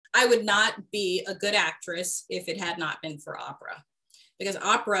I would not be a good actress if it had not been for opera, because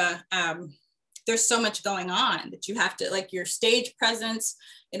opera, there's so much going on that you have to, like, your stage presence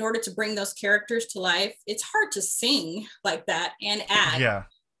in order to bring those characters to life. It's hard to sing like that and add, Yeah.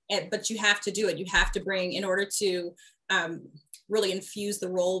 but you have to do it. You have to bring, in order to really infuse the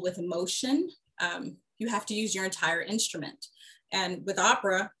role with emotion, you have to use your entire instrument. And with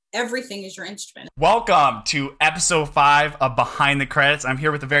opera, everything is your instrument. Welcome to episode 5 of Behind the Credits. I'm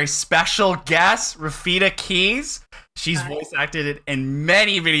here with a very special guest, Rafita Keys. She's voice acted in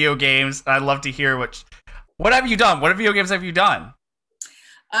many video games. I'd love to hear what have you done? What video games have you done?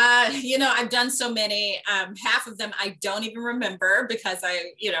 I've done so many. Half of them I don't even remember, because I've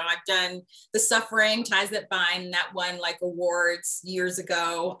done The Suffering, Ties That Bind, that won like awards years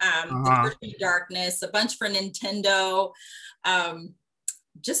ago. The Pursuit of Darkness, a bunch for Nintendo.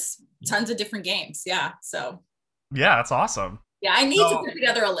 Just tons of different games. Yeah. So. Yeah, that's awesome. Yeah, I need to put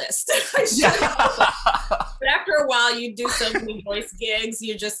together a list. But after a while, you do so many voice gigs,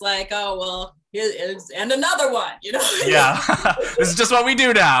 you're just like, oh, well, and another one, Yeah, this is just what we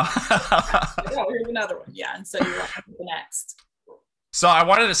do now. Oh, here's another one. Yeah, and so you're on to the next. So I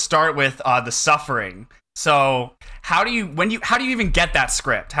wanted to start with The Suffering. So how do you even get that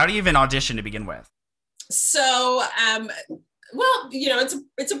script? How do you even audition to begin with? So, well,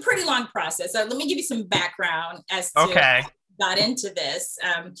 it's a pretty long process. Let me give you some background as to how I got into this,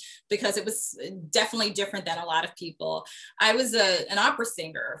 because it was definitely different than a lot of people. I was an opera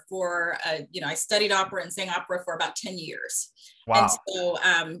singer for, I studied opera and sang opera for about 10 years. Wow. And so,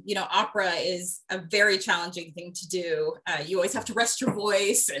 opera is a very challenging thing to do. You always have to rest your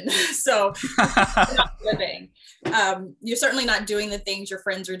voice. And so you're not living. You're certainly not doing the things your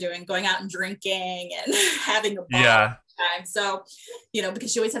friends are doing, going out and drinking and having a ball. Yeah. So,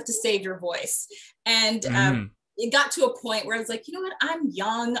 because you always have to save your voice. And it got to a point where I was like, you know what, I'm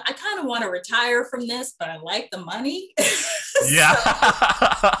young. I kind of want to retire from this, but I like the money. Yeah.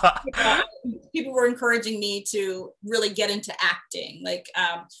 So, people were encouraging me to really get into acting, like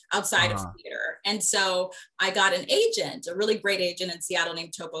outside of theater. And so I got an agent, a really great agent in Seattle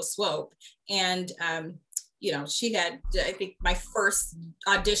named Topo Swope. And she had, I think, my first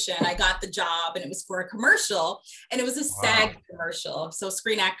audition, I got the job, and it was for a commercial, and it was a SAG commercial, so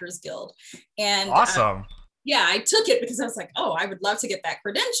Screen Actors Guild. And awesome. Yeah, I took it because I was like, oh, I would love to get that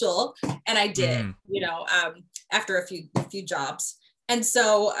credential. And I did, after a few jobs. And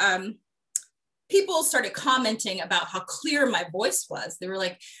so people started commenting about how clear my voice was. They were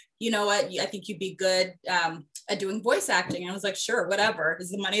like, you know what, I think you'd be good at doing voice acting. And I was like, sure, whatever.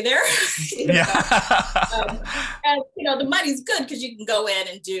 Is the money there? And the money's good because you can go in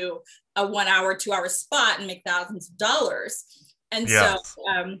and do a 1 hour, 2 hour spot and make thousands of dollars. And so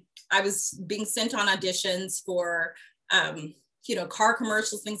I was being sent on auditions for, car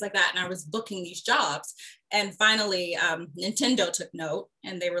commercials, things like that. And I was booking these jobs. And finally, Nintendo took note,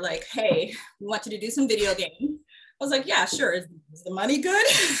 and they were like, hey, we want you to do some video games. I was like, yeah, sure. Is the money good?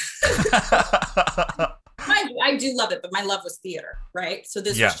 I do love it, but my love was theater, right? So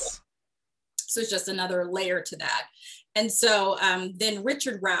this was just another layer to that. And so then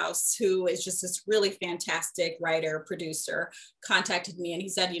Richard Rouse, who is just this really fantastic writer, producer, contacted me, and he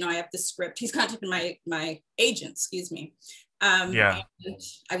said, I have this script. He's contacted my agent, excuse me. And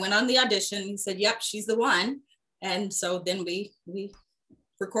I went on the audition. He said, yep, she's the one. And so then we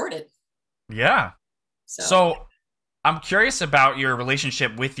recorded. Yeah. So I'm curious about your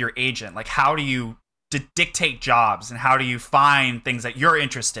relationship with your agent. Like, how do you dictate jobs, and how do you find things that you're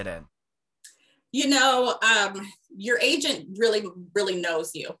interested in? Your agent really, really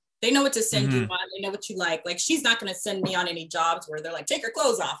knows you. They know what to send you on. They know what you like. Like, she's not going to send me on any jobs where they're like, take your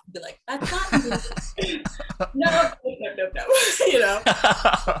clothes off. And be like, that's not me. No.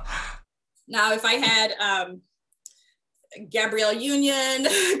 Now, if I had Gabrielle Union,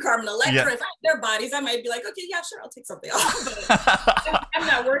 Carmen Electra, if I had their bodies, I might be like, okay, yeah, sure, I'll take something off. But I'm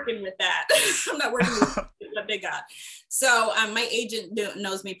not working with that. I'm not working with what they got. So my agent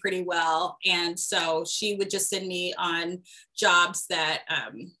knows me pretty well. And so she would just send me on jobs that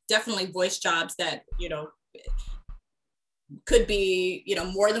definitely voice jobs that, could be,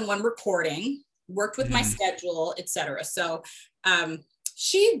 more than one recording, worked with my schedule, etc. So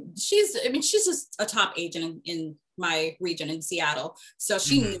she's just a top agent in my region in Seattle. So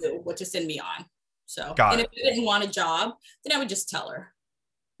she knew what to send me on. So, if I didn't want a job, then I would just tell her.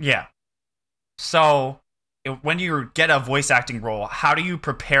 Yeah. So when you get a voice acting role, how do you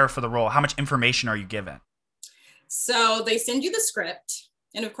prepare for the role? How much information are you given? So they send you the script.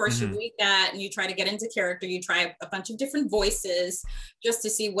 And of course, you read that and you try to get into character. You try a bunch of different voices just to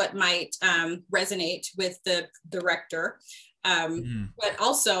see what might resonate with the director. But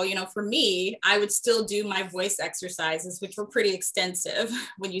also, you know, for me, I would still do my voice exercises, which were pretty extensive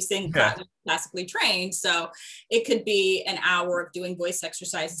when you sing classically trained. So it could be an hour of doing voice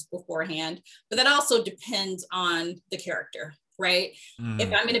exercises beforehand, but that also depends on the character, right?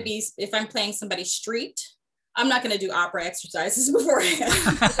 If I'm playing somebody street, I'm not going to do opera exercises beforehand.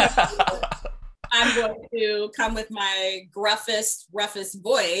 I'm going to come with my roughest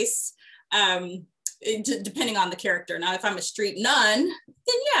voice, depending on the character. Now, if I'm a street nun,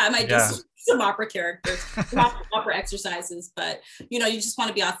 then I might do some opera characters, opera exercises, but, you know, you just want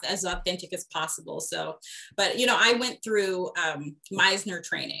to be as authentic as possible. So, but, you know, I went through Meisner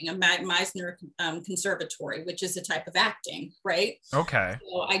training, a Meisner conservatory, which is a type of acting, right? Okay.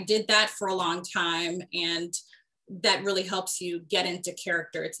 So I did that for a long time, and that really helps you get into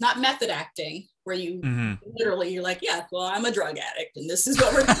character. It's not method acting where you literally, you're like, yeah, well, I'm a drug addict and this is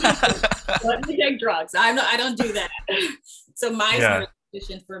what we're doing. Let me take drugs. I don't do that. So Meisner is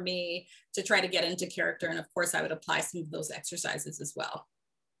sufficient for me to try to get into character. And of course I would apply some of those exercises as well.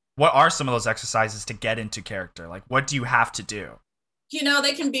 What are some of those exercises to get into character? Like, what do you have to do? You know,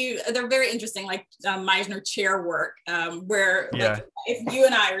 they're very interesting, like Meisner chair work, where like, if you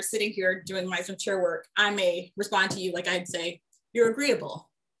and I are sitting here doing Meisner chair work, I may respond to you like I'd say, you're agreeable,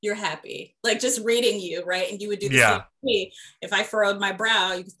 you're happy, like just reading you, right? And you would do the same to me. If I furrowed my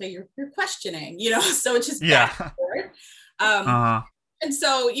brow, you could say you're questioning, you know, so it's just back and forth. And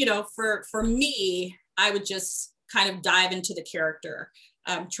so, you know, for me, I would just kind of dive into the character.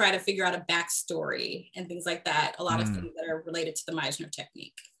 Try to figure out a backstory and things like that. A lot of things that are related to the Meisner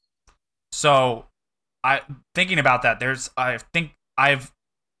technique. So, thinking about that,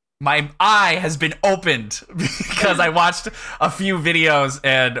 my eye has been opened because I watched a few videos,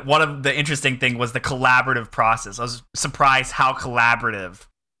 and one of the interesting thing was the collaborative process. I was surprised how collaborative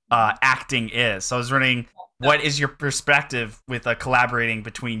acting is. So I was wondering, what is your perspective with collaborating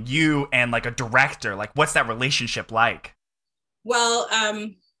between you and like a director? Like, what's that relationship like? Well,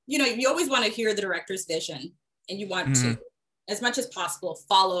 you know, you always want to hear the director's vision, and you want to, as much as possible,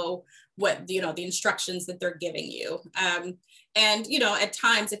 follow what, you know, the instructions that they're giving you. And, you know, at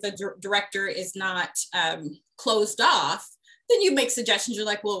times, if a director is not closed off, then you make suggestions. You're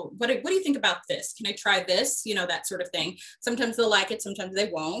like, well, what do you think about this? Can I try this? You know, that sort of thing. Sometimes they'll like it, sometimes they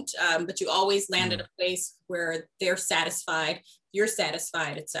won't. But you always land at a place where they're satisfied, you're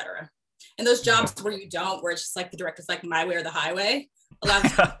satisfied, etc. And those jobs where you don't, where it's just like the director's like my way or the highway, a lot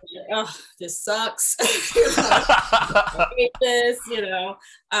of people are like, oh, this sucks. I hate this, you know,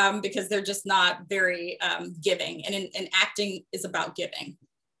 because they're just not very giving. And acting is about giving.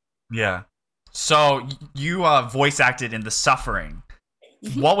 Yeah. So you voice acted in The Suffering.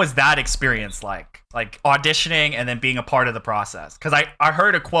 What was that experience like? Like auditioning and then being a part of the process? Because I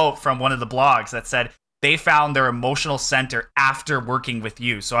heard a quote from one of the blogs that said they found their emotional center after working with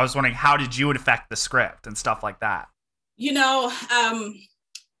you. So I was wondering, how did you affect the script and stuff like that? You know,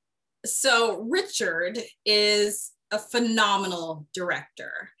 so Richard is a phenomenal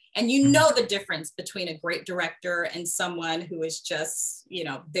director. And you know the difference between a great director and someone who is just, you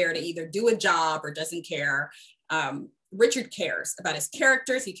know, there to either do a job or doesn't care. Richard cares about his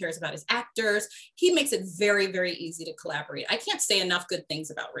characters. He cares about his actors. He makes it very, very easy to collaborate. I can't say enough good things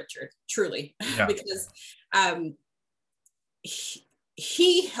about Richard, truly, because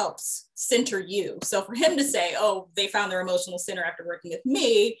he helps center you. So for him to say, oh, they found their emotional center after working with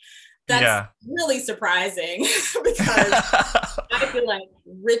me, that's really surprising because I feel like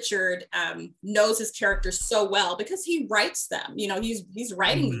Richard knows his characters so well because he writes them. You know, he's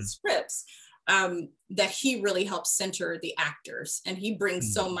writing these scripts. That he really helps center the actors, and he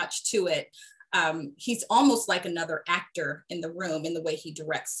brings so much to it. He's almost like another actor in the room in the way he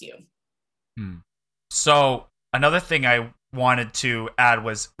directs you. So another thing I wanted to add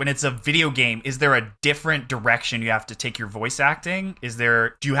was, when it's a video game, is there a different direction you have to take your voice acting?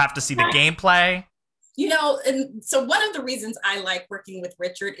 Do you have to see the gameplay? You know, and so one of the reasons I like working with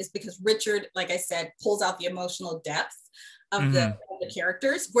Richard is because Richard, like I said, pulls out the emotional depth of the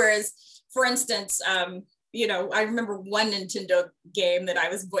characters. Whereas, for instance, you know, I remember one Nintendo game that I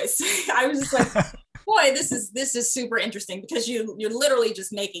was voicing. I was just like, boy, this is super interesting because you're literally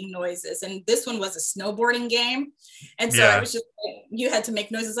just making noises. And this one was a snowboarding game. And so I was just like, you had to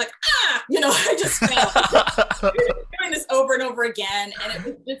make noises like, you know, I just felt doing this over and over again. And it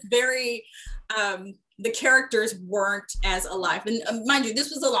was just very, the characters weren't as alive. And mind you, this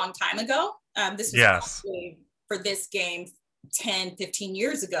was a long time ago. This was actually for this game 10, 15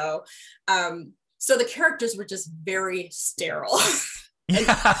 years ago. So the characters were just very sterile. It's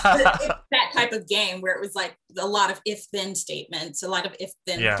that type of game where it was like a lot of if-then statements, a lot of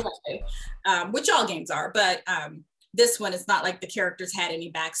if-then play, which all games are. But This one, it's not like the characters had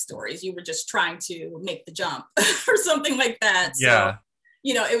any backstories. You were just trying to make the jump or something like that. Yeah. So,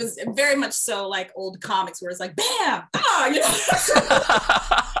 you know, it was very much so like old comics where it's like, bam, ah, you know,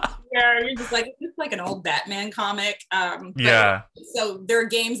 where you're just like, it's like an old Batman comic. Yeah. So there are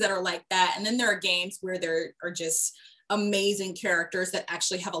games that are like that. And then there are games where there are just amazing characters that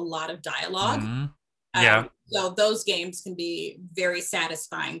actually have a lot of dialogue. Mm-hmm. Yeah. So those games can be very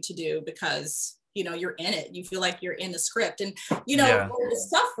satisfying to do because, you know, you're in it. You feel like you're in the script. And, you know, The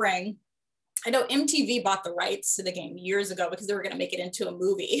Suffering, I know MTV bought the rights to the game years ago because they were going to make it into a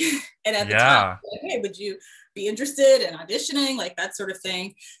movie. And at the time, like, hey, would you be interested in auditioning? Like that sort of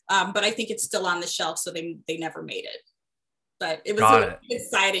thing. But I think it's still on the shelf, so they never made it. But it was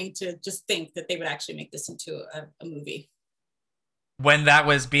exciting to just think that they would actually make this into a movie. When that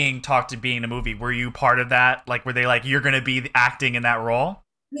was being talked to being a movie, were you part of that? Like, were they like, you're going to be acting in that role?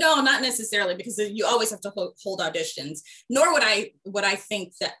 No, not necessarily, because you always have to hold auditions. Nor would I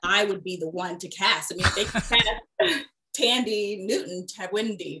think that I would be the one to cast. I mean, they cast Tandy Newton,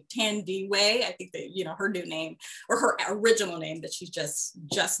 Tandy Way. I think that, you know, her new name or her original name that she's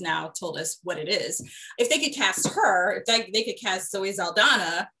just now told us what it is. If they could cast her, if they could cast Zoe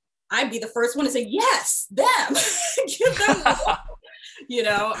Saldana, I'd be the first one to say yes, them, give them, you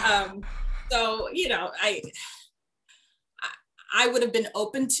know. So you know, I would have been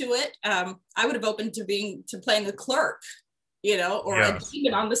open to it. I would have opened to playing a clerk, you know, or a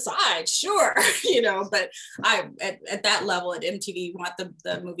demon on the side, sure, you know. But at that level at MTV, you want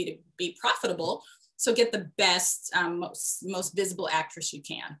the movie to be profitable, so get the best, most visible actress you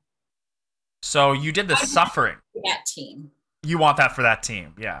can. So you did The Suffering. That team. You want that for that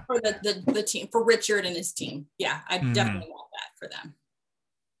team, yeah. For the team, for Richard and his team, yeah, I definitely want that for them.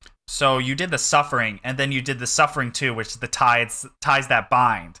 So you did The Suffering, and then you did The Suffering 2, which is the ties that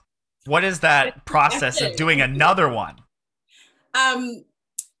bind. What is that process of doing another one?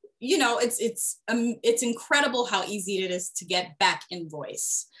 You know, it's incredible how easy it is to get back in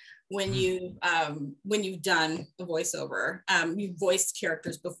voice when you've done a voiceover. You've voiced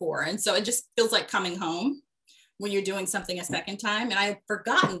characters before, and so it just feels like coming home when you're doing something a second time. And I've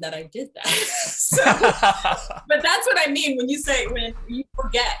forgotten that I did that. So, but that's what I mean when you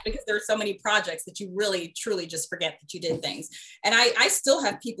forget, because there are so many projects that you really, truly just forget that you did things. And I still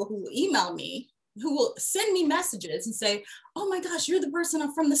have people who email me, who will send me messages and say, oh my gosh, you're the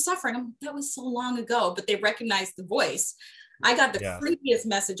person from The Suffering. That was so long ago, but they recognize the voice. I got the creepiest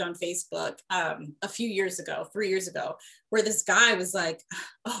message on Facebook a few years ago, 3 years ago, where this guy was like,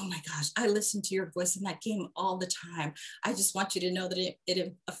 oh my gosh, I listened to your voice in that game all the time. I just want you to know that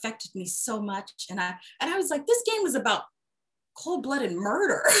it affected me so much. And I was like, this game was about cold-blooded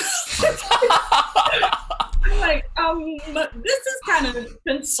murder. I'm like, this is kind of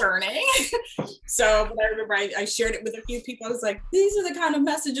concerning. So, but I remember I shared it with a few people. I was like, these are the kind of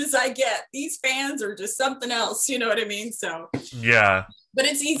messages I get. These fans are just something else. You know what I mean? So, yeah. But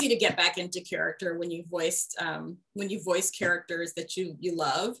it's easy to get back into character when you voice characters that you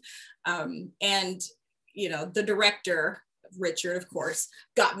love. And, you know, the director, Richard, of course,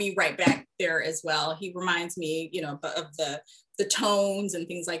 got me right back there as well. He reminds me, you know, of the tones and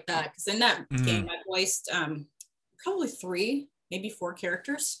things like that. Because in that game, I voiced probably 3, maybe 4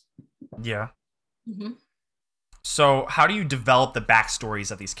 characters. Yeah. Mm-hmm. So how do you develop the backstories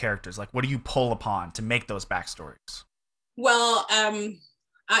of these characters? Like, what do you pull upon to make those backstories? Well, I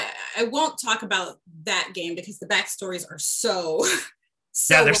won't talk about that game because the backstories are so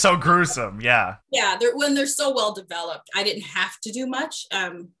yeah, they're so gruesome. Yeah. Yeah, they're so well developed. I didn't have to do much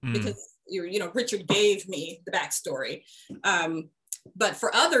because Richard gave me the backstory. But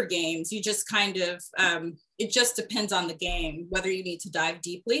for other games, you just kind of it just depends on the game whether you need to dive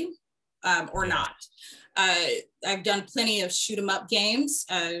deeply or not. I've done plenty of shoot 'em up games.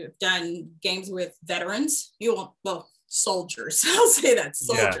 I've done games with veterans. Soldiers. I'll say that,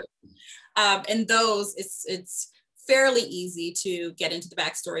 soldiers. Yeah. And those, it's fairly easy to get into the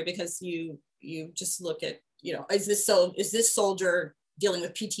backstory because you just look at, you know, is this soldier dealing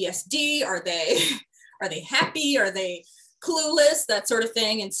with PTSD? Are they happy? Are they clueless? That sort of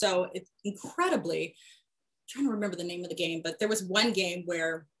thing. And so it's incredibly, I'm trying to remember the name of the game, but there was one game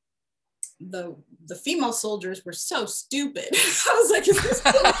where the female soldiers were so stupid. I was like, is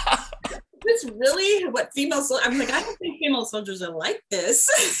this really what female soldiers? I'm like, I don't think female soldiers are like this.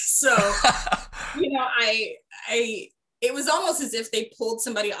 So, you know, it was almost as if they pulled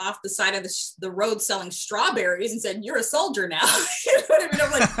somebody off the side of the road selling strawberries and said, you're a soldier now. You know what I mean?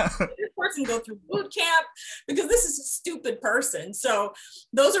 I'm like, this person go through boot camp because this is a stupid person. So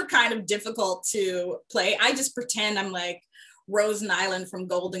those are kind of difficult to play. I just pretend I'm like Rose Nyland from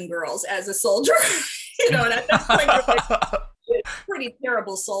Golden Girls as a soldier. And at that point, you're like, pretty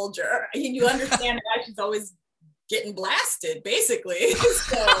terrible soldier. You understand why she's always getting blasted, basically.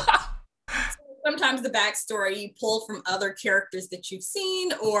 So sometimes the backstory you pull from other characters that you've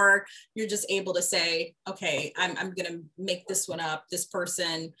seen, or you're just able to say, okay, I'm going to make this one up. This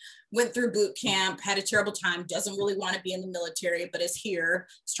person went through boot camp, had a terrible time, doesn't really want to be in the military, but is here,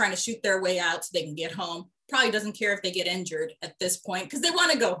 is trying to shoot their way out so they can get home. Probably doesn't care if they get injured at this point because they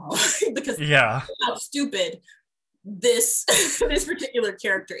want to go home because how stupid this this particular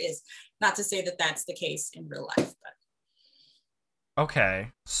character is. Not to say that that's the case in real life, but okay.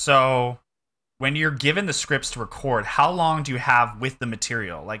 So when you're given the scripts to record, how long do you have with the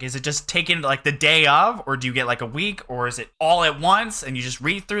material? Like, is it just taken like the day of, or do you get like a week, or is it all at once and you just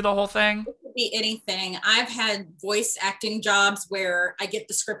read through the whole thing? It could be anything. I've had voice acting jobs where I get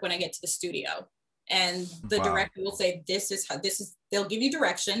the script when I get to the studio, and the director will say, they'll give you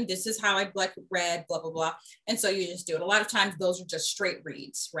direction. This is how I'd like it read, blah, blah, blah. And so you just do it. A lot of times those are just straight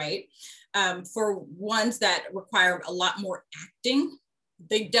reads, right? For ones that require a lot more acting,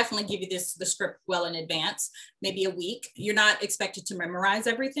 they definitely give you the script well in advance, maybe a week. You're not expected to memorize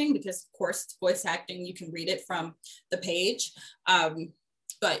everything because, of course, voice acting, you can read it from the page.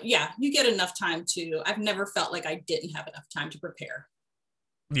 But yeah, you get enough time I've never felt like I didn't have enough time to prepare.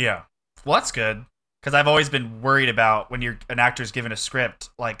 Yeah. Well, that's good. Because I've always been worried about when an actor's given a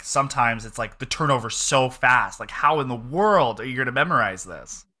script, like sometimes it's like the turnover's so fast. Like, how in the world are you going to memorize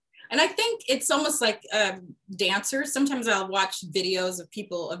this? And I think it's almost like dancers. Sometimes I'll watch videos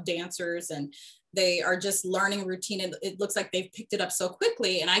of dancers and they are just learning routine. And it looks like they've picked it up so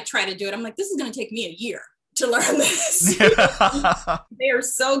quickly. And I try to do it. I'm like, this is going to take me a year to learn this. They are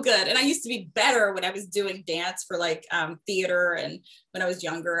so good. And I used to be better when I was doing dance for like theater. And when I was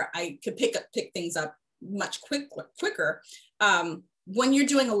younger, I could pick things up much quicker. When you're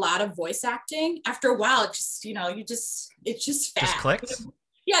doing a lot of voice acting, after a while, it just, it's just fast. Just clicks?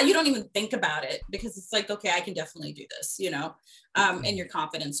 Yeah, you don't even think about it because it's like, okay, I can definitely do this, and your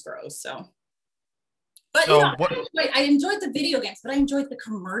confidence grows. So, but so I enjoyed the video games, but I enjoyed the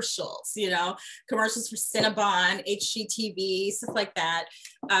commercials, commercials for Cinnabon, HGTV, stuff like that.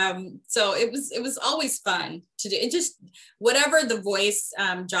 So it was always fun to do. It just, whatever the voice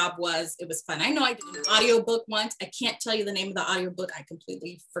job was, it was fun. I know I did an audiobook once. I can't tell you the name of the audiobook. I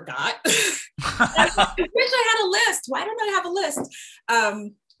completely forgot. I wish I had a list. Why don't I have a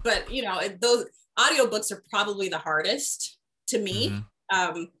list? But those audiobooks are probably the hardest to me.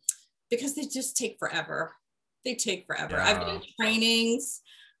 Because they just take forever. They take forever. Yeah. I've done trainings,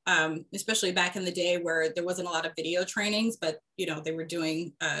 especially back in the day where there wasn't a lot of video trainings, but they were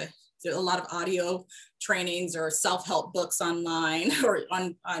doing a lot of audio trainings or self-help books online or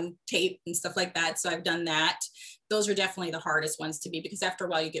on tape and stuff like that. So I've done that. Those are definitely the hardest ones to be because after a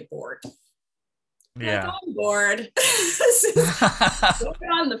while you get bored. Yeah, like, I'm bored.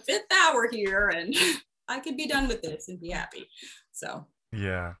 We're on the 5th hour here, and I could be done with this and be happy. So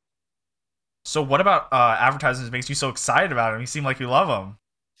yeah. So what about advertisements makes you so excited about them? You seem like you love them.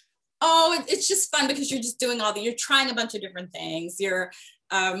 Oh, it's just fun because you're just doing you're trying a bunch of different things. You're,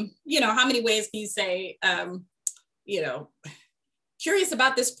 how many ways can you say, curious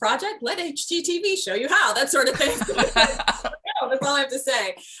about this project? Let HGTV show you how, that sort of thing. That's all I have to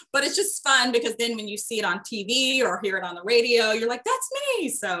say. But it's just fun because then when you see it on TV or hear it on the radio, you're like, that's me.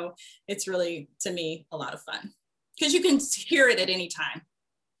 So it's really, to me, a lot of fun because you can hear it at any time.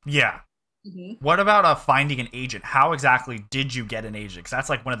 Yeah. What about finding an agent? How exactly did you get an agent? Because that's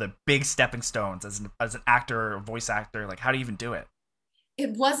like one of the big stepping stones as an actor or voice actor. Like, how do you even do it?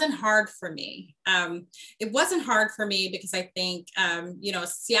 It wasn't hard for me. It wasn't hard for me because I think,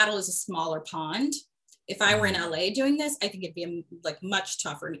 Seattle is a smaller pond. If I were in LA doing this, I think it'd be much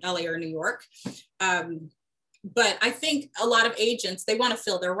tougher in LA or New York. But I think a lot of agents, they want to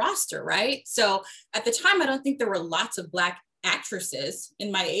fill their roster, right? So at the time, I don't think there were lots of Black actresses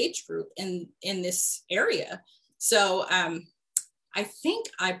in my age group in this area. So I think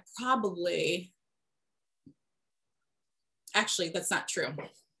I probably, actually, that's not true.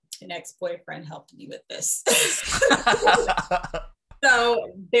 An ex-boyfriend helped me with this.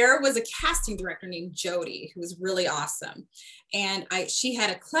 So there was a casting director named Jody who was really awesome. And she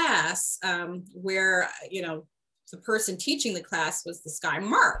had a class where, the person teaching the class was this guy,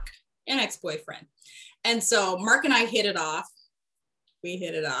 Mark, an ex-boyfriend. And so Mark and I hit it off. We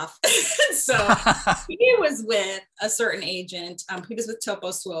hit it off. So he was with a certain agent. He was with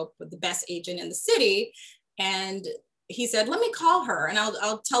Topo Swope, the best agent in the city. And he said, let me call her and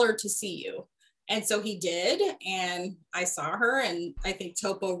I'll tell her to see you. And so he did. And I saw her. And I think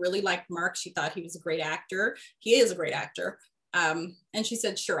Topo really liked Mark. She thought he was a great actor. He is a great actor. And she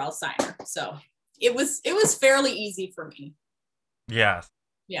said, sure, I'll sign her. So it was fairly easy for me. Yeah.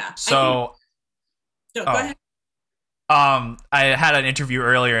 Yeah. So go ahead. I had an interview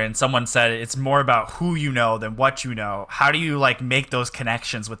earlier and someone said it's more about who you know than what you know. How do you like make those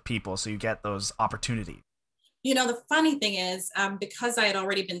connections with people so you get those opportunities? You know, the funny thing is, because I had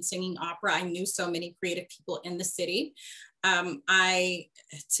already been singing opera, I knew so many creative people in the city. I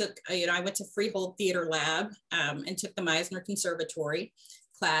took, I went to Freehold Theater Lab and took the Meisner Conservatory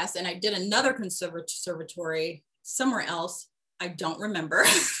class, and I did another conservatory somewhere else. I don't remember.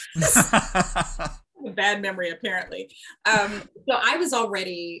 A bad memory, apparently. So I was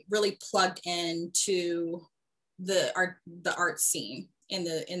already really plugged into the art scene in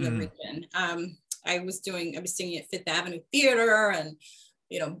the region. I was singing at Fifth Avenue Theater and,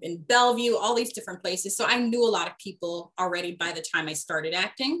 in Bellevue, all these different places. So I knew a lot of people already by the time I started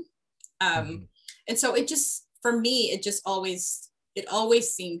acting. And so for me, it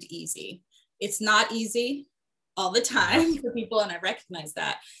always seemed easy. It's not easy all the time for people, and I recognize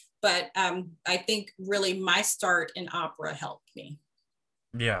that. But I think really my start in opera helped me.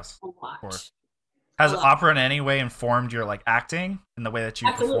 Yes. A lot. Of course. Has opera in any way informed your like acting in the way that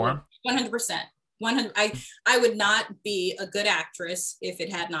you perform? 100%. 100. I would not be a good actress if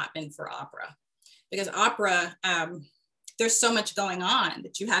it had not been for opera, because opera, there's so much going on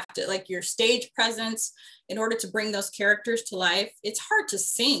that you have to, like, your stage presence in order to bring those characters to life. It's hard to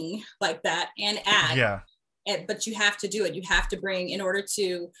sing like that and act. Yeah. But you have to do it. You have to bring, in order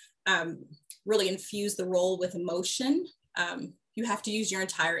to really infuse the role with emotion, you have to use your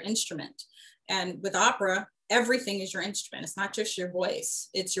entire instrument. And with opera, everything is your instrument. It's not just your voice,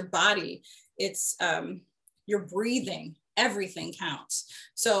 it's your body, it's your breathing, everything counts.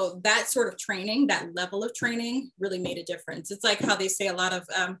 So that sort of training, that level of training really made a difference. It's like how they say a lot of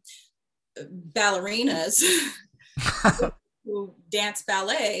ballerinas who dance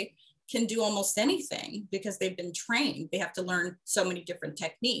ballet can do almost anything because they've been trained. They have to learn so many different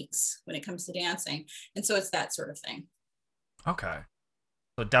techniques when it comes to dancing. And so it's that sort of thing. Okay.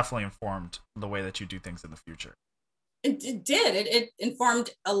 So it definitely informed the way that you do things in the future. It did. It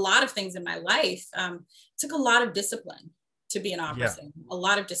informed a lot of things in my life. It took a lot of discipline to be an opera singer, a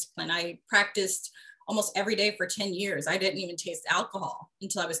lot of discipline. I practiced almost every day for 10 years. I didn't even taste alcohol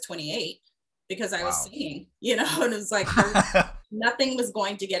until I was 28 because I was singing, and it was like, nothing was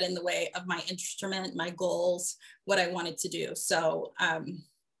going to get in the way of my instrument, my goals, what I wanted to do. So,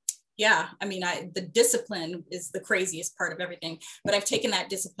 the discipline is the craziest part of everything, but I've taken that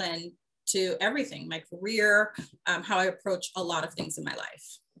discipline to everything, my career, how I approach a lot of things in my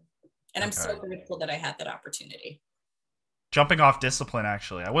life. And I'm so grateful that I had that opportunity. Jumping off discipline,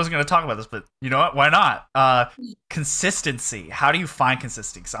 actually, I wasn't going to talk about this, but you know what? Why not? Consistency. How do you find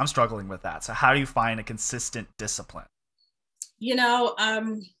consistency? Because I'm struggling with that. So how do you find a consistent discipline? You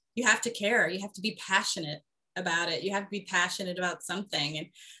have to care. You have to be passionate about it. You have to be passionate about something. And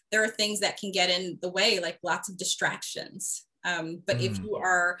there are things that can get in the way, like lots of distractions. But if you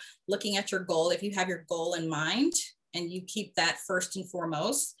are looking at your goal, if you have your goal in mind and you keep that first and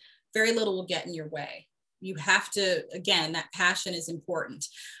foremost, very little will get in your way. You have to, again, that passion is important.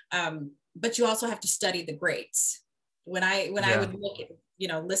 But you also have to study the greats. When I would look at,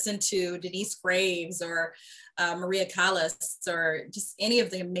 listen to Denise Graves or Maria Callas or just any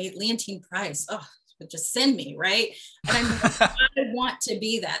of the Leontine Price, just send me, right? And I'm like, I want to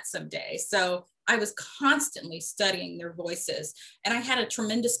be that someday. So I was constantly studying their voices. And I had a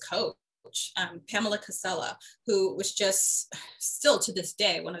tremendous coach, Pamela Casella, who was just still to this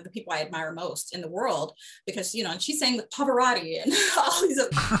day one of the people I admire most in the world, because and she sang with Pavarotti and all these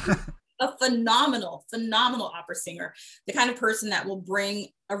a phenomenal opera singer, the kind of person that will bring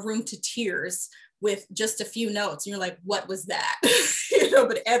a room to tears with just a few notes. And you're like, what was that?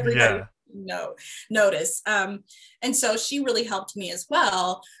 But everybody notice. And so she really helped me as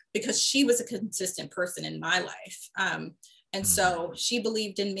well, because she was a consistent person in my life. And so she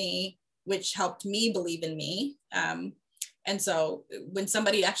believed in me, which helped me believe in me. And so when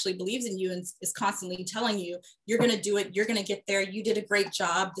somebody actually believes in you and is constantly telling you, you're going to do it, you're going to get there, you did a great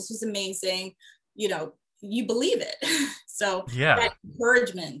job, this was amazing, you believe it. So that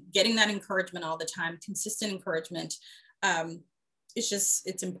encouragement, getting that encouragement all the time, consistent encouragement,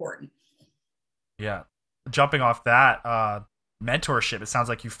 it's important. Yeah. Jumping off that, mentorship, it sounds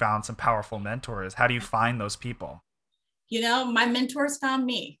like you found some powerful mentors. How do you find those people? My mentors found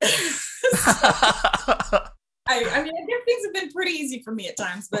me. I guess things have been pretty easy for me at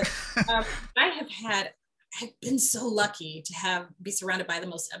times, but I've been so lucky to be surrounded by the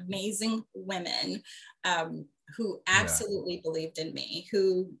most amazing women who absolutely believed in me,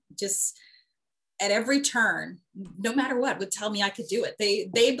 who just, at every turn, no matter what, would tell me I could do it.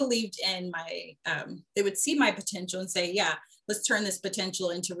 They believed in my, they would see my potential and say, yeah, let's turn this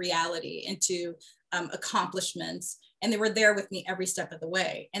potential into reality, into accomplishments. And they were there with me every step of the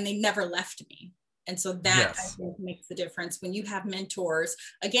way, and they never left me. And so that, I think, makes the difference when you have mentors,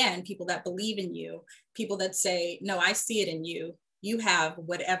 again, people that believe in you, people that say, no, I see it in you. You have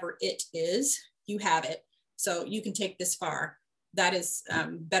whatever it is, you have it. So you can take this far. That is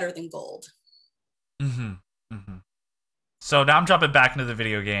better than gold. Mm-hmm. Mm-hmm. So now I'm jumping back into the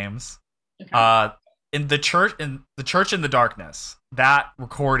video games. Okay. In the Church in the Darkness, that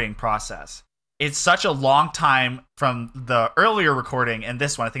recording process, it's such a long time from the earlier recording and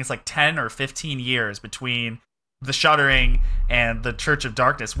this one. I think it's like 10 or 15 years between the Shuddering and the Church of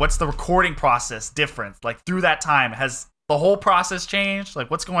Darkness. What's the recording process difference? Like, through that time, has the whole process changed?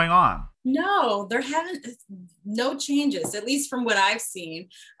 Like, what's going on? No, there haven't, no changes, at least from what I've seen.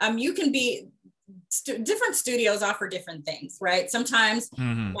 You can be, different studios offer different things, right? Sometimes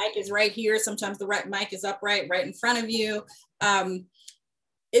mic is right here. Sometimes the right mic is upright, right in front of you.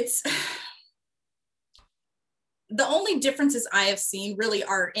 It's, the only differences I have seen really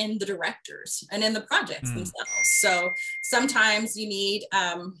are in the directors and in the projects themselves. So sometimes you need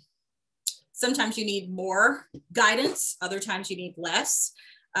more guidance. Other times you need less.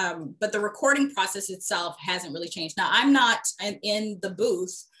 But the recording process itself hasn't really changed. Now, I'm not in the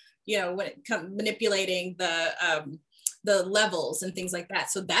booth, you know, when it comes manipulating the levels and things like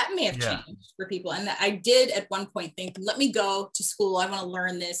that. So that may have changed for people. And I did at one point think, let me go to school. I want to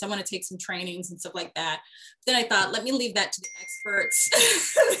learn this. I want to take some trainings and stuff like that. Then I thought, let me leave that to the experts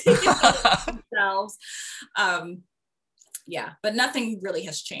themselves. Yeah, but nothing really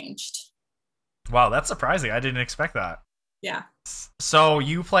has changed. Wow, that's surprising. I didn't expect that. Yeah. So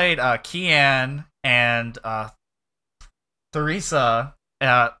you played Kian and Teresa.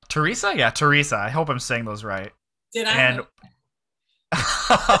 Teresa? Yeah, Teresa. I hope I'm saying those right. Did I? And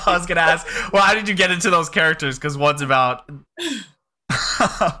I was gonna ask, well, how did you get into those characters? Because one's about.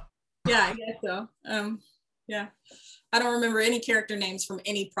 Yeah, I guess so. Yeah, I don't remember any character names from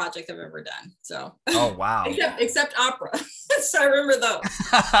any project I've ever done. So. Oh wow. except opera, so I remember those.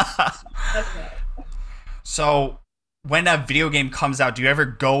 That's right. So, when a video game comes out, do you ever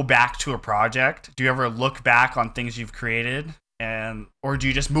go back to a project? Do you ever look back on things you've created, or do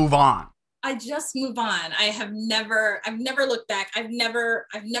you just move on? I just move on. I've never looked back. I've never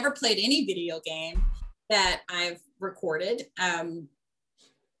played any video game that I've recorded. I'm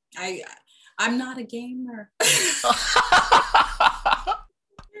not a gamer.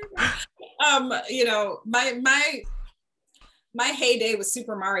 You know, my heyday was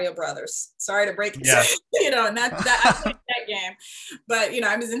Super Mario Brothers. Sorry to break it to you, know, and that I played that game, but you know,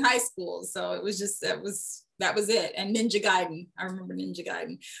 I was in high school, so it was just that was it. And Ninja Gaiden, I remember Ninja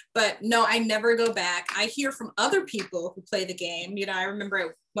Gaiden, but no, I never go back. I hear from other people who play the game. You know, I remember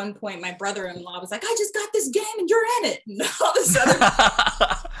at one point my brother-in-law was like, "I just got this game and you're in it." And all this other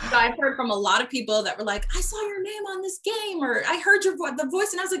so I've heard from a lot of people that were like, "I saw your name on this game," or "I heard the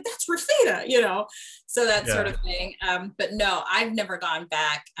voice," and I was like, "That's Rafita," you know, so that sort of thing. But no, I've never gone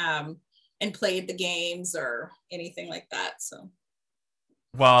back and played the games or anything like that. So,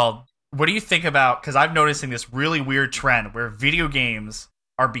 well, what do you think about, because I'm noticing this really weird trend where video games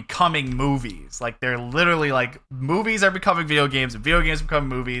are becoming movies. Like, they're literally like, movies are becoming video games and video games become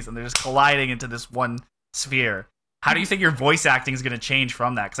movies, and they're just colliding into this one sphere. How do you think your voice acting is going to change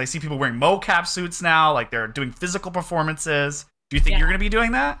from that? Because I see people wearing mocap suits now, like they're doing physical performances. Do you think you're going to be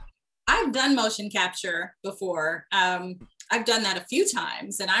doing that? I've done motion capture before. I've done that a few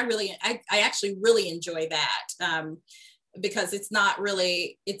times, and I actually really enjoy that. Because it's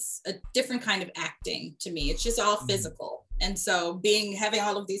a different kind of acting to me. It's just all physical. And so having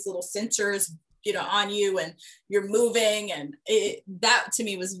all of these little sensors, you know, on you, and you're moving, and that to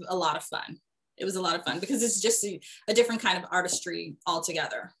me was a lot of fun. It was a lot of fun because it's just a different kind of artistry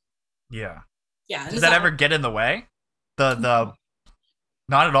altogether. Yeah. Yeah. Does that ever get in the way? The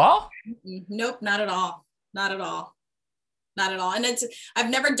not at all? Nope, not at all. Not at all. Not at all. And I've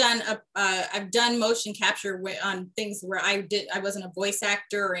never done I've done motion capture on things where I wasn't a voice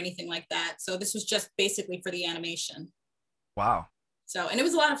actor or anything like that. So this was just basically for the animation. Wow. So, and it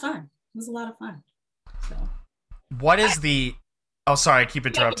was a lot of fun. It was a lot of fun. So what is oh, sorry, I keep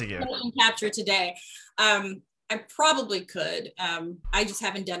interrupting you. Motion capture today. I probably could. I just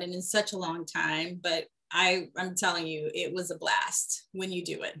haven't done it in such a long time, but I'm telling you, it was a blast when you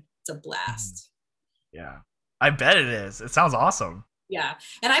do it. It's a blast. Yeah. I bet it is. It sounds awesome. Yeah.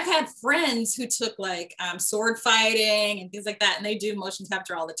 And I've had friends who took like sword fighting and things like that, and they do motion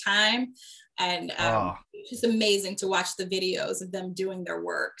capture all the time. And it's just amazing to watch the videos of them doing their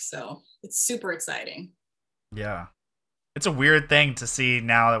work. So it's super exciting. Yeah. It's a weird thing to see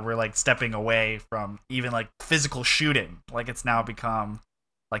now that we're like stepping away from even like physical shooting. Like it's now become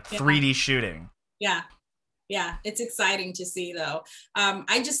like 3D shooting. Yeah. Yeah. It's exciting to see though.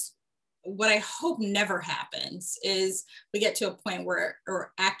 What I hope never happens is we get to a point where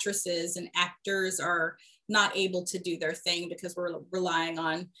or actresses and actors are not able to do their thing because we're relying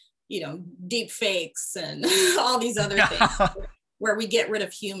on, deep fakes and all these other things where we get rid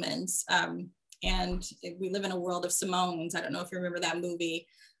of humans. And we live in a world of Simone's. I don't know if you remember that movie,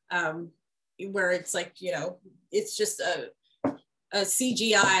 where it's like, it's just a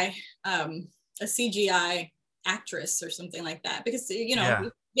CGI, a CGI actress or something like that, because,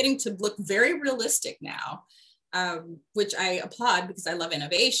 getting to look very realistic now, which I applaud because I love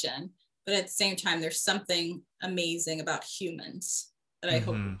innovation. But at the same time, there's something amazing about humans that I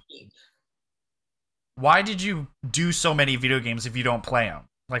hope we keep. Why did you do so many video games if you don't play them?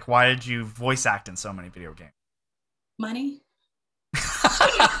 Like, why did you voice act in so many video games? Money.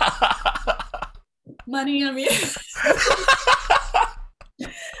 Money, I mean.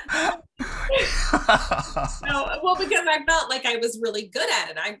 No, well, because I felt like I was really good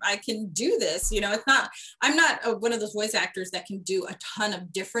at it. I can do this. I'm not one of those voice actors that can do a ton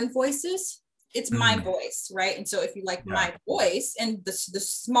of different voices. It's my voice, right? And so if you like my voice and the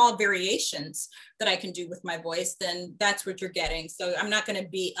small variations that I can do with my voice, then that's what you're getting. So I'm not going to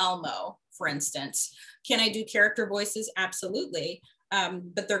be Elmo, for instance. Can I do character voices? Absolutely.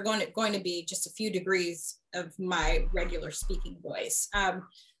 But they're going to be just a few degrees of my regular speaking voice.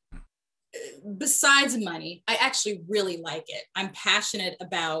 Besides money, I actually really like it. I'm passionate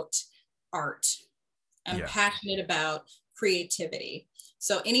about art. I'm passionate about creativity.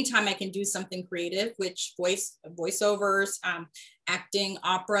 So anytime I can do something creative, which voiceovers, acting,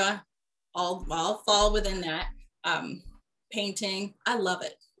 opera, all fall within that. Painting, I love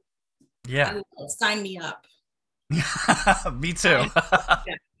it. Yeah. Sign me up. Me too.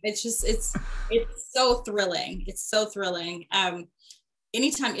 It's so thrilling. It's so thrilling.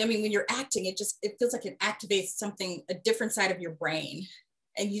 Anytime, when you're acting, it feels like it activates something, a different side of your brain,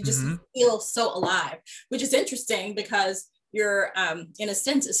 and you just feel so alive, which is interesting because you're in a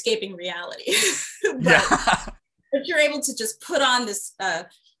sense escaping reality. But you're able to just put on this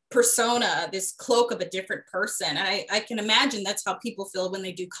persona, this cloak of a different person. And I can imagine that's how people feel when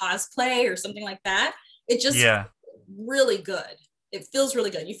they do cosplay or something like that. It just really good. It feels really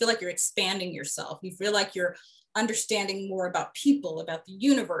good. You feel like you're expanding yourself. You feel like you're understanding more about people, about the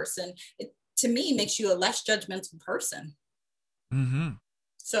universe, and it, to me, makes you a less judgmental person.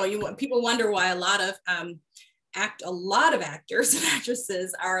 So people wonder why a lot of actors and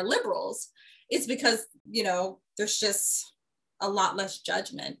actresses are liberals. It's because there's just a lot less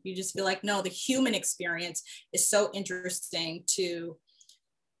judgment. You just feel like, no, the human experience is so interesting to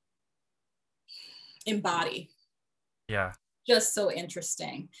embody. Just so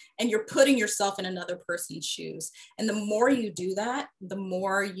interesting. And you're putting yourself in another person's shoes. And the more you do that, the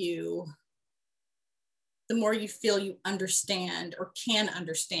more you feel you understand or can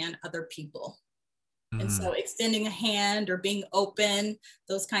understand other people. And so extending a hand or being open,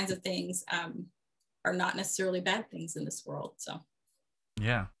 those kinds of things are not necessarily bad things in this world. So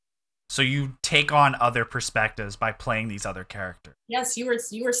you take on other perspectives by playing these other characters. Yes, you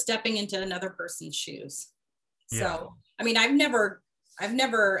were stepping into another person's shoes. So, I've never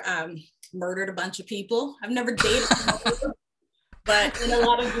murdered a bunch of people. I've never dated but in a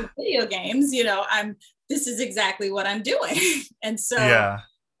lot of video games, this is exactly what I'm doing. And so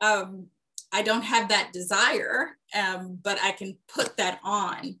I don't have that desire, but I can put that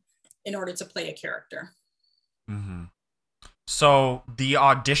on in order to play a character. So the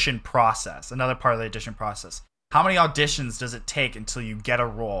audition process, another part of the audition process, how many auditions does it take until you get a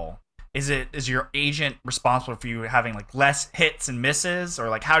role? Is your agent responsible for you having like less hits and misses, or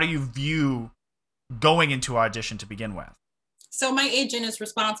like how do you view going into audition to begin with? So my agent is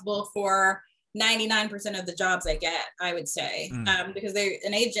responsible for 99% of the jobs I get, I would say, because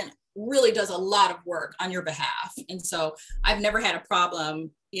an agent really does a lot of work on your behalf. And so I've never had a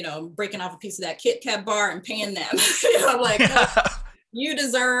problem, breaking off a piece of that Kit Kat bar and paying them. You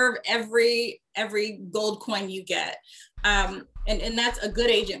deserve every gold coin you get. And that's a good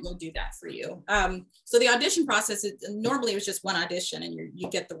agent will do that for you. So the audition process, normally it was just one audition and you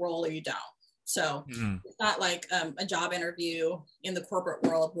get the role or you don't. So it's not like a job interview in the corporate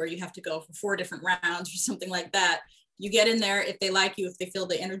world where you have to go for 4 different rounds or something like that. You get in there, if they like you, if they feel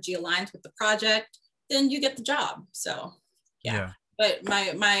the energy aligns with the project, then you get the job. So, yeah. but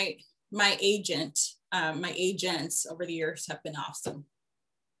my agents over the years have been awesome.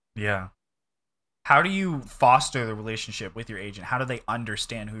 Yeah. How do you foster the relationship with your agent? How do they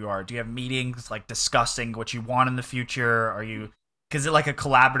understand who you are? Do you have meetings like discussing what you want in the future? Are you, is it like a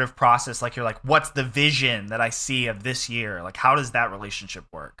collaborative process? Like you're like, what's the vision that I see of this year? Like, how does that relationship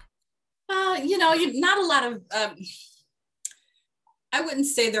work? Not a lot of, I wouldn't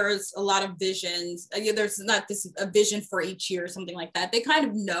say there's a lot of visions. There's not a vision for each year or something like that. They kind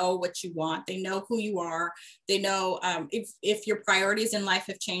of know what you want. They know who you are. They know if your priorities in life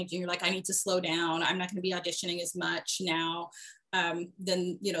have changed and you're like, I need to slow down. I'm not going to be auditioning as much now.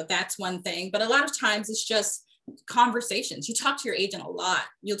 Then, that's one thing. But a lot of times it's just conversations. You talk to your agent a lot.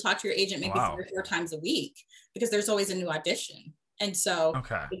 You'll talk to your agent maybe 3 or 4 times a week because there's always a new audition. And so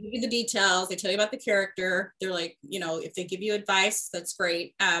they give you the details, they tell you about the character. They're like, if they give you advice, that's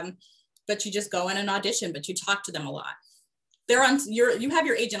great. But you just go in and audition, but you talk to them a lot. You have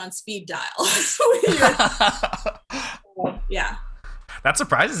your agent on speed dial. Yeah. That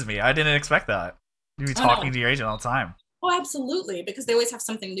surprises me. I didn't expect that. You'd be talking to your agent all the time. Oh, absolutely. Because they always have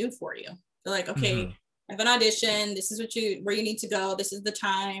something new for you. They're like, okay, I have an audition. This is where you need to go. This is the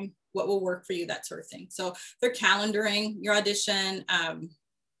time. What will work for you, that sort of thing. So they're calendaring your audition,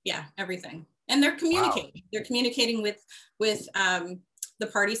 everything. And they're communicating. Wow. They're communicating with the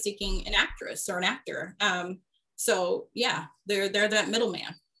party seeking an actress or an actor. They're that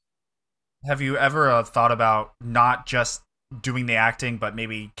middleman. Have you ever thought about not just doing the acting, but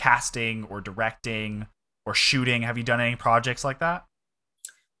maybe casting or directing or shooting? Have you done any projects like that?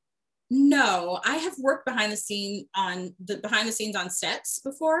 No, I have worked behind the scenes on sets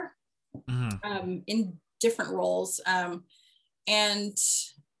before. In different roles. And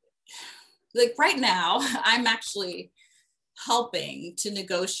like right now, I'm actually helping to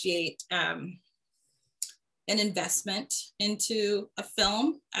negotiate an investment into a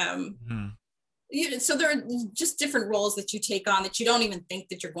film. So there are just different roles that you take on that you don't even think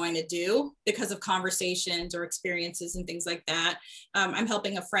that you're going to do because of conversations or experiences and things like that. I'm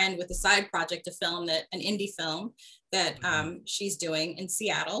helping a friend with a side project, an indie film that she's doing in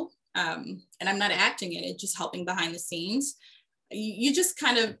Seattle. And I'm not acting in it, just helping behind the scenes. You just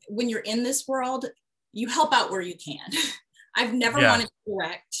kind of, when you're in this world, you help out where you can. I've never wanted to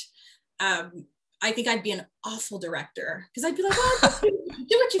direct. I think I'd be an awful director because I'd be like, well,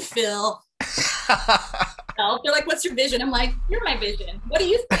 do what you feel. They're like, what's your vision? I'm like, you're my vision. What do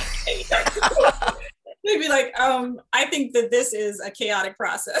you think? They'd be like, I think that this is a chaotic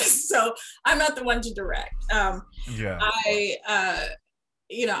process. So I'm not the one to direct.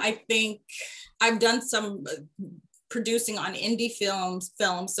 I think I've done some producing on indie films,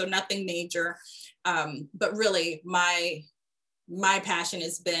 so nothing major. But really my passion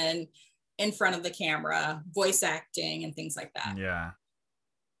has been in front of the camera, voice acting and things like that. Yeah.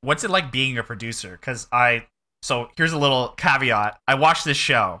 What's it like being a producer? So here's a little caveat. I watched this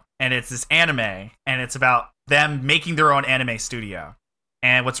show and it's this anime and it's about them making their own anime studio.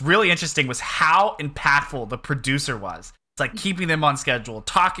 And what's really interesting was how impactful the producer was. It's like keeping them on schedule,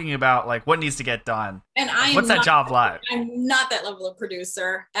 talking about like what needs to get done. And what's that job like? I'm not that level of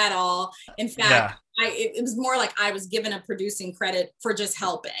producer at all. In fact, it was more like I was given a producing credit for just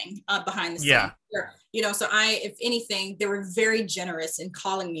helping behind the scenes. Yeah. So if anything, they were very generous in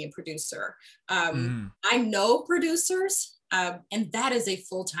calling me a producer. I know producers, and that is a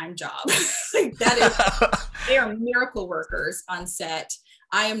full-time job. They are miracle workers on set.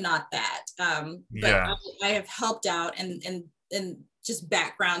 I am not that. But I have helped out and just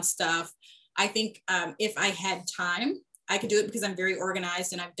background stuff. I think if I had time, I could do it because I'm very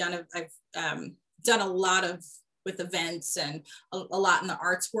organized and I've done a lot with events and a lot in the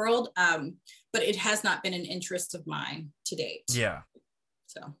arts world. But it has not been an interest of mine to date. Yeah.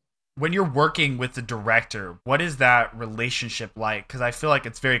 So when you're working with the director, what is that relationship like? Because I feel like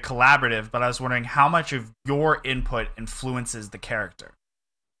it's very collaborative, but I was wondering how much of your input influences the character.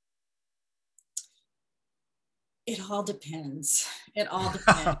 It all depends.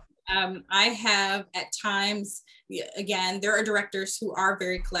 I have at times, again, there are directors who are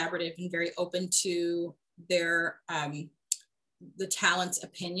very collaborative and very open to their the talent's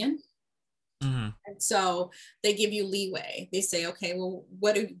opinion. And so they give you leeway. They say, okay, well,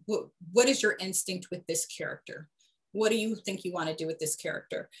 what is your instinct with this character? What do you think you want to do with this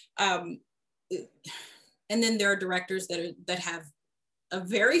character? And then there are directors that have a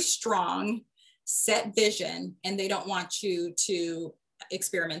very strong set vision and they don't want you to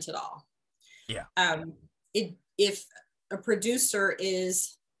experiment at all. Yeah. If a producer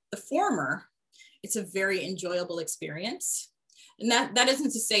is the former, it's a very enjoyable experience. And that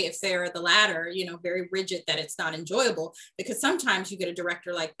isn't to say if they're the latter, you know, very rigid, that it's not enjoyable, because sometimes you get a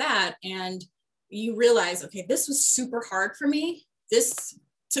director like that and you realize, okay, this was super hard for me. This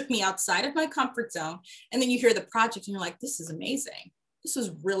took me outside of my comfort zone. And then you hear the project and you're like, this is amazing. This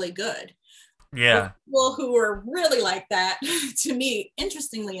was really good. Yeah. But people who were really like that, to me,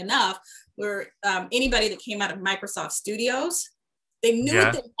 interestingly enough, were anybody that came out of Microsoft Studios. They knew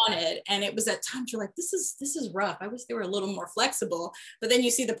what they wanted, and it was at times you're like, this is rough. I wish they were a little more flexible. But then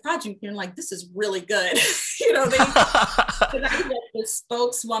you see the project, and you're like, this is really good. You know, I was the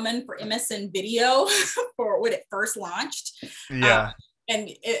spokeswoman for MSN Video for when it first launched. Yeah.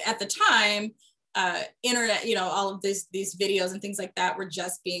 And at the time, internet, you know, all of these videos and things like that were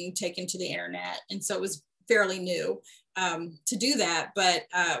just being taken to the internet, and so it was fairly new to do that. But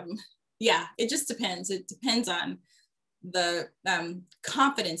yeah, it just depends. It depends on the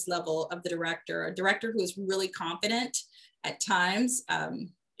confidence level of the director. A director who is really confident at times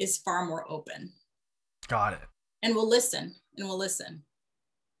is far more open. Got it. And will listen.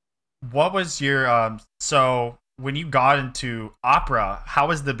 What was your so when you got into opera, how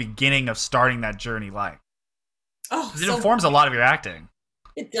was the beginning of starting that journey like? Oh, it informs a lot of your acting.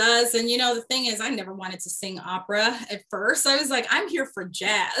 It does. And you know, the thing is, I never wanted to sing opera at first. I was like, I'm here for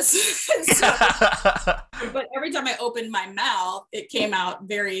jazz. But every time I opened my mouth, it came out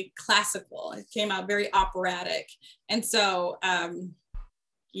very classical. It came out very operatic. And so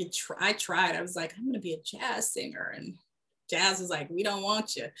I tried. I was like, I'm going to be a jazz singer. And jazz was like, we don't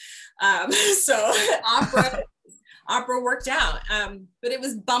want you. So opera worked out. But it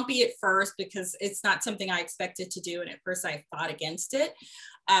was bumpy at first because it's not something I expected to do. And at first I fought against it.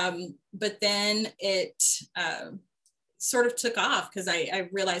 But then it sort of took off because I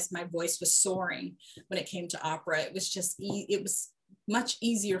realized my voice was soaring when it came to opera. It was just, it was much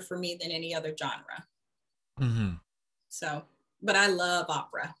easier for me than any other genre. Mm-hmm. So, but I love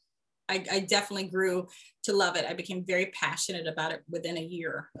opera. I definitely grew to love it. I became very passionate about it within a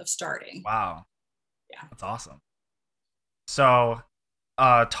year of starting. Wow. Yeah. That's awesome. So,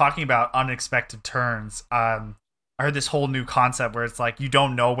 talking about unexpected turns, I heard this whole new concept where it's like you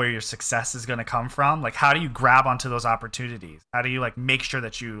don't know where your success is going to come from. Like, how do you grab onto those opportunities? How do you like make sure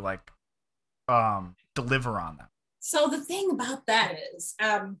that you like deliver on them? So the thing about that is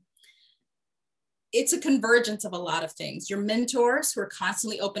it's a convergence of a lot of things. Your mentors who are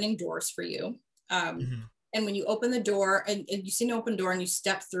constantly opening doors for you. Mm-hmm. And when you open the door and you see an open door and you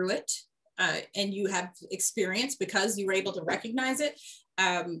step through it and you have experience because you were able to recognize it,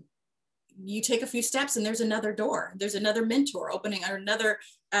 you take a few steps and there's another door. There's another mentor opening, or another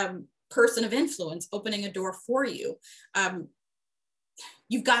person of influence opening a door for you.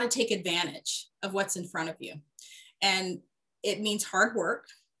 You've got to take advantage of what's in front of you. And it means hard work,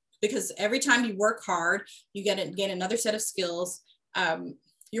 because every time you work hard, you gain another set of skills.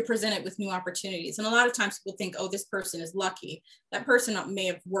 You're presented with new opportunities. And a lot of times people think, oh, this person is lucky. That person may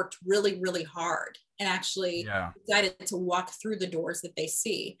have worked really, really hard and actually decided to walk through the doors that they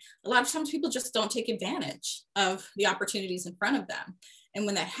see. A lot of times people just don't take advantage of the opportunities in front of them. And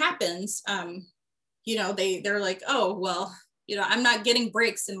when that happens, you know, they're like, oh, well, you know, I'm not getting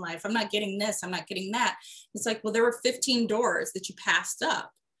breaks in life. I'm not getting this. I'm not getting that. It's like, well, there were 15 doors that you passed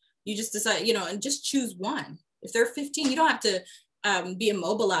up. You just decide, you know, and just choose one. If there are 15, you don't have to be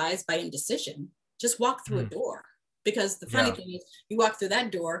immobilized by indecision. Just walk through a door, because the funny thing is, you walk through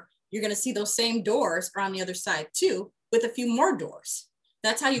that door, you're going to see those same doors are on the other side too, with a few more doors.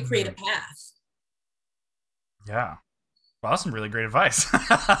 That's how you create a path. Yeah. Well, that's some really great advice.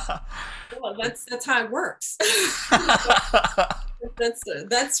 Well, that's how it works.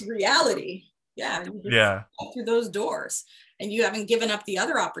 that's reality. Yeah. You just walk through those doors, and you haven't given up the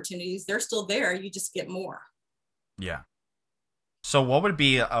other opportunities. They're still there. You just get more. Yeah. So what would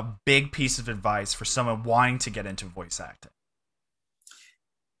be a big piece of advice for someone wanting to get into voice acting?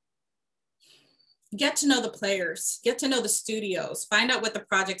 Get to know the players, get to know the studios, find out what the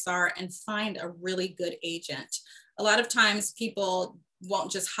projects are, and find a really good agent. A lot of times people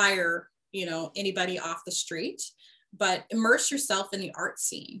won't just hire, you know, anybody off the street, but immerse yourself in the art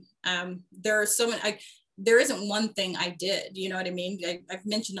scene. There are so many, there isn't one thing I did, you know what I mean? I've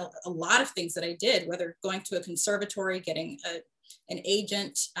mentioned a lot of things that I did, whether going to a conservatory, getting an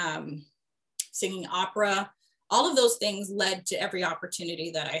agent, singing opera, all of those things led to every opportunity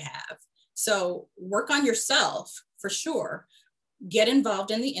that I have. So work on yourself for sure. Get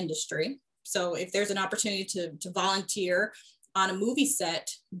involved in the industry. So if there's an opportunity to volunteer on a movie set,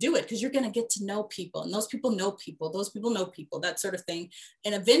 do it, because you're going to get to know people, and those people know people, those people know people, that sort of thing.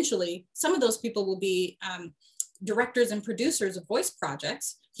 And eventually some of those people will be directors and producers of voice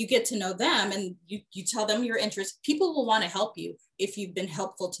projects. You get to know them and you tell them your interests. People will want to help you if you've been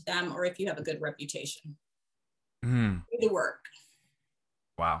helpful to them or if you have a good reputation. Do the work.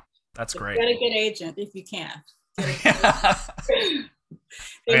 Wow, that's great. Get a good agent if you can.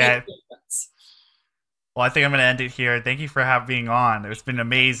 Okay. Well, I think I'm going to end it here. Thank you for being on. It's been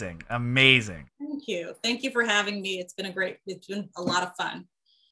amazing. Amazing. Thank you. Thank you for having me. It's been a lot of fun.